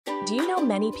Do you know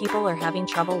many people are having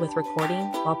trouble with recording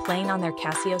while playing on their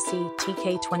Casio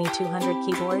CTK-2200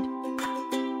 keyboard?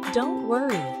 Don't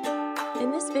worry. In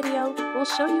this video, we'll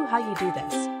show you how you do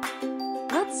this.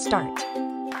 Let's start.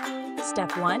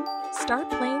 Step 1. Start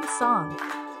playing song.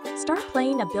 Start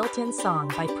playing a built-in song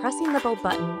by pressing the bold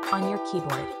button on your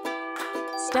keyboard.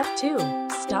 Step 2.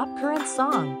 Stop current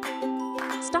song.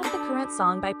 Stop the current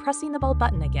song by pressing the bold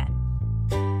button again.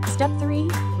 Step 3.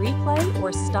 Replay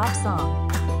or stop song.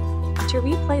 To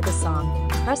replay the song,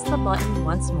 press the button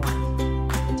once more.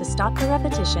 To stop the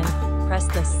repetition, press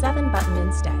the 7 button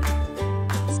instead.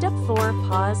 Step 4.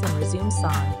 Pause and resume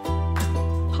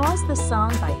song. Pause the song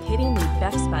by hitting the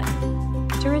X button.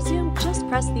 To resume, just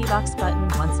press the X button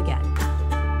once again.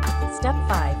 Step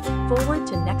 5. Forward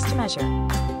to next measure.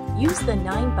 Use the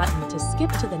 9 button to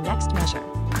skip to the next measure.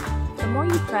 The more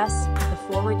you press, the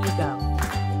forward you go.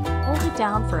 Hold it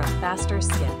down for a faster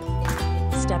skip.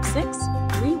 Step 6.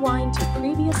 Rewind to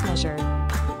previous measure.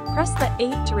 Press the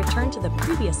 8 to return to the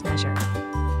previous measure.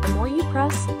 The more you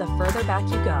press, the further back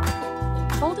you go.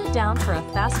 Hold it down for a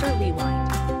faster rewind.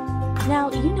 Now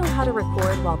you know how to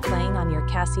record while playing on your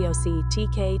Casio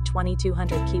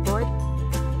CTK-2200 keyboard.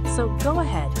 So go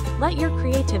ahead, let your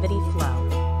creativity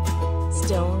flow.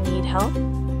 Still need help?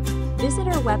 Visit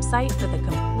our website for the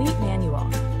complete manual.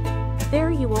 There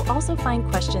you will also find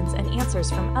questions and answers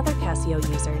from other Casio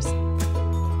users.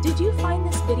 Did you find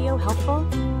this video helpful?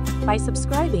 By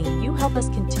subscribing, you help us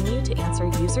continue to answer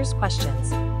users' questions.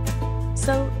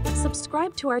 So,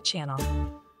 subscribe to our channel.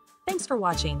 Thanks for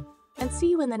watching, and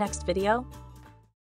see you in the next video.